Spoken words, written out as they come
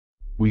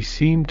We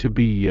seem to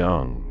be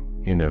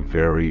young in a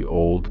very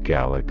old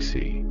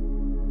galaxy.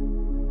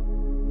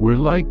 We're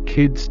like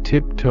kids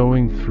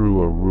tiptoeing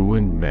through a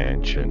ruined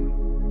mansion.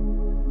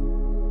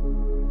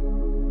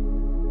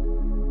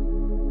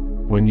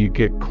 When you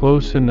get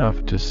close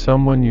enough to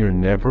someone, you're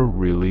never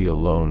really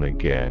alone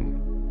again.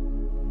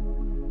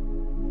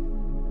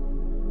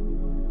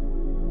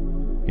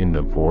 In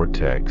the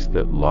vortex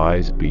that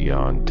lies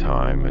beyond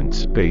time and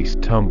space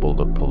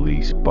tumbled a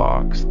police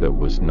box that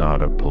was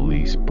not a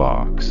police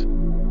box.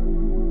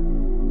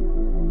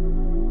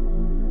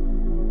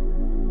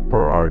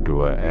 Per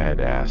ardua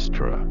ad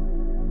astra.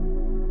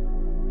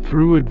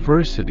 Through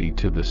adversity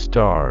to the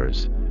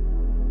stars.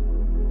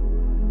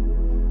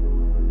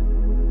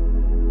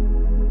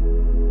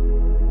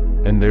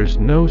 And there's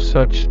no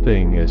such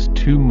thing as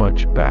too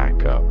much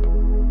backup.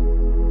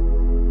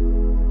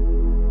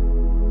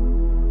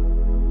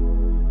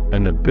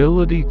 An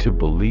ability to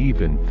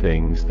believe in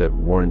things that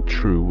weren't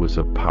true was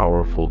a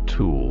powerful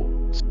tool.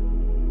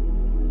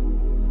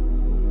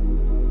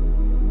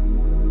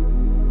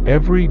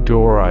 Every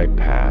door I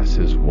pass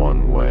is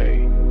one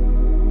way.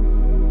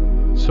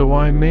 So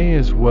I may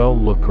as well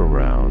look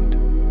around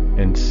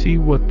and see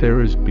what there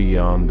is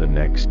beyond the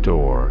next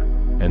door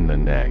and the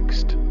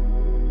next.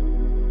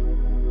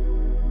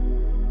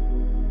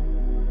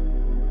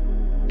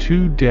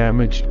 Two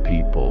damaged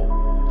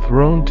people,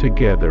 thrown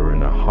together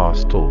in a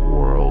hostile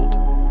world,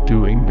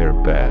 doing their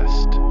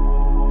best.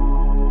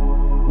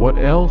 What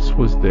else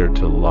was there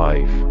to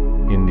life,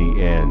 in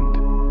the end?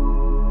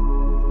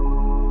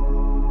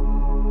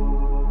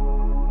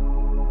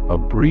 A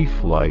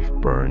brief life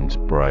burns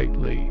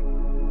brightly.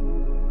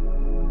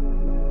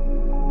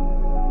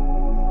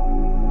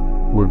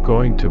 We're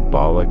going to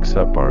bollocks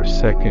up our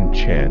second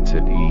chance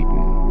at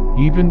Eden,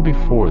 even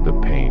before the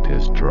paint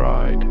has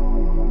dried.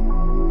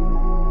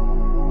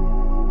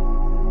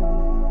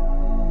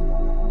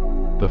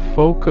 The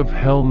folk of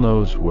hell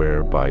knows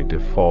where by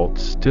default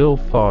still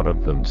thought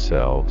of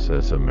themselves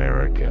as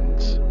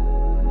Americans.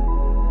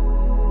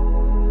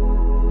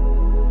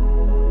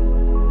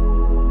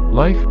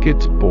 Life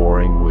gets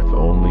boring with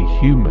only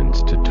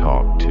humans to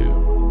talk to.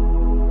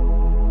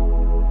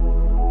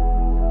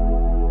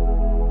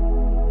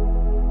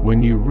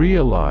 When you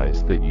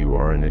realize that you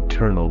are an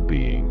eternal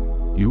being,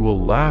 you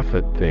will laugh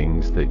at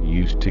things that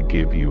used to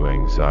give you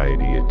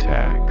anxiety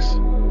attacks.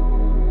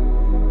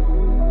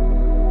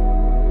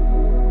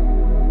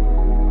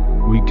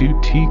 We do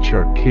teach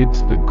our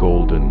kids the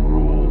golden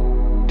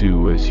rule,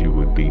 do as you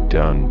would be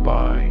done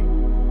by.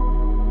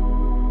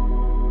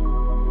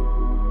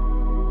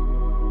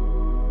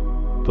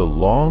 The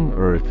long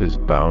earth is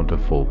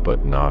bountiful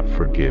but not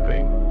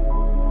forgiving.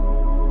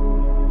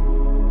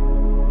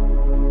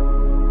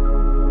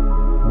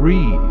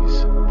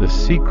 Rees, the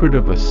secret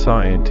of a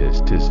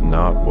scientist is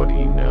not what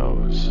he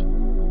knows.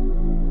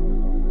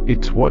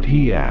 It's what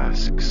he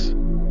asks.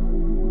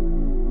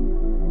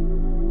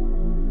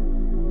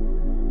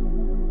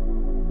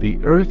 The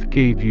earth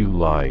gave you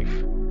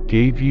life,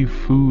 gave you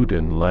food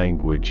and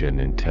language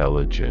and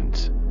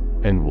intelligence,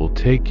 and will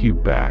take you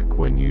back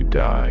when you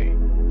die.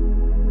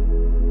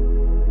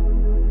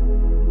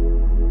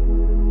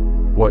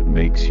 What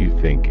makes you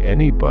think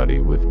anybody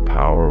with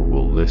power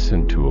will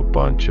listen to a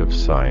bunch of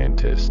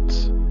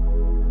scientists?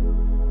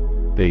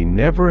 They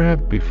never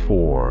have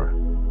before.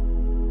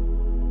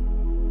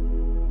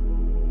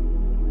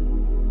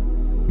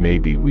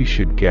 Maybe we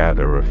should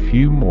gather a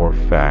few more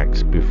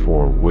facts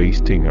before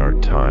wasting our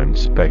time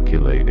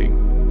speculating.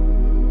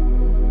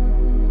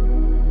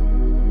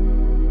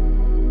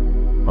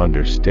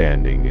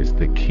 Understanding is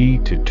the key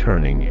to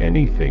turning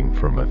anything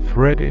from a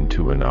threat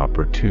into an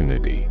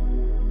opportunity.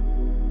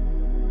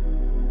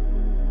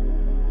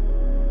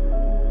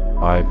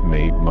 I've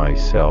made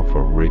myself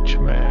a rich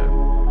man.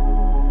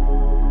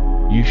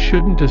 You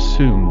shouldn't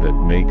assume that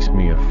makes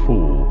me a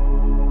fool.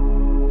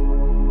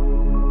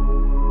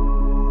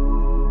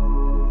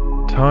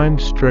 Time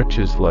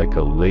stretches like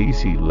a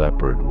lazy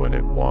leopard when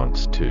it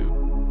wants to.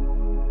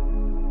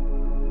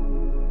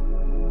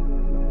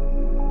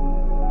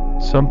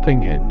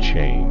 Something had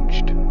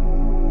changed.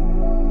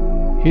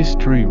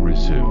 History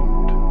resumed.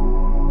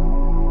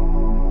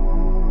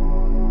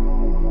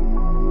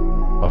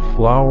 A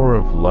flower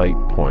of light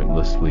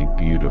pointlessly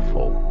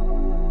beautiful.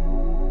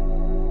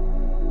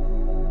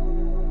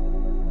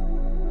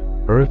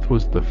 Earth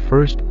was the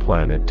first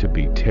planet to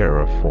be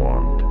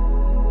terraformed.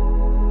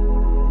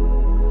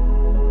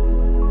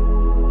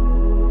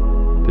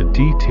 The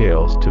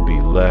details to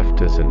be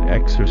left as an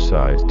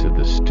exercise to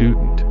the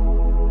student.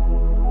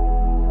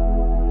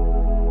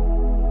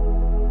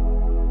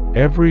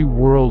 Every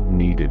world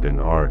needed an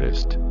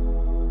artist.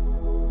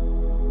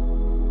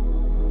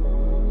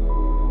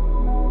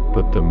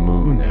 But the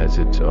moon has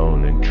its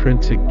own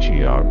intrinsic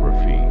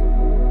geography.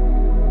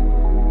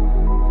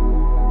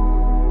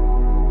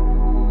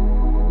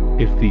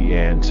 If the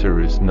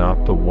answer is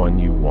not the one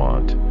you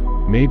want,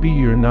 maybe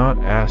you're not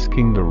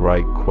asking the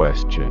right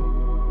question.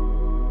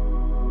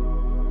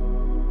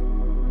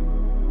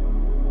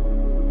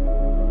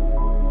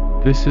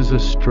 This is a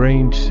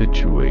strange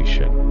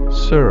situation,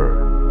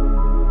 sir.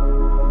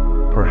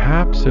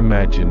 Perhaps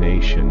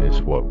imagination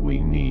is what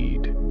we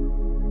need.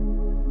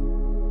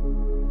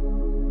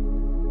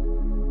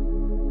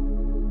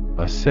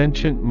 A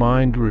sentient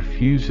mind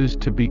refuses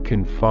to be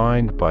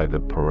confined by the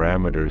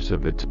parameters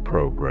of its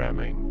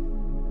programming.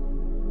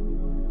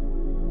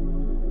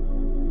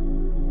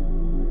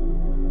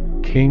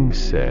 King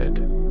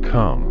said,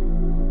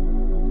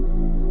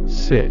 "Come.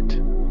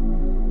 Sit.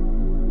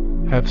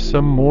 Have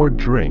some more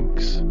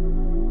drinks.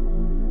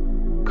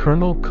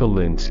 Colonel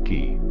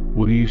Kalinsky,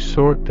 will you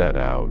sort that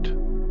out?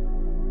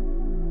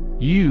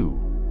 You.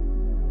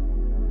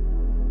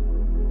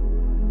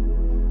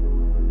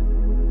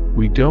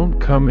 We don't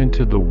come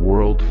into the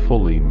world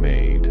fully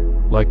made,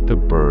 like the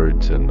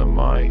birds and the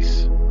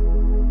mice.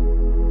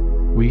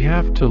 We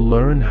have to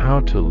learn how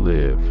to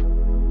live.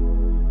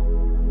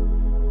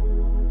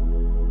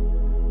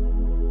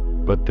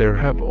 But there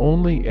have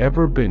only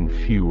ever been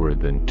fewer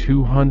than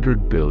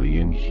 200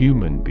 billion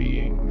human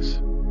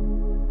beings.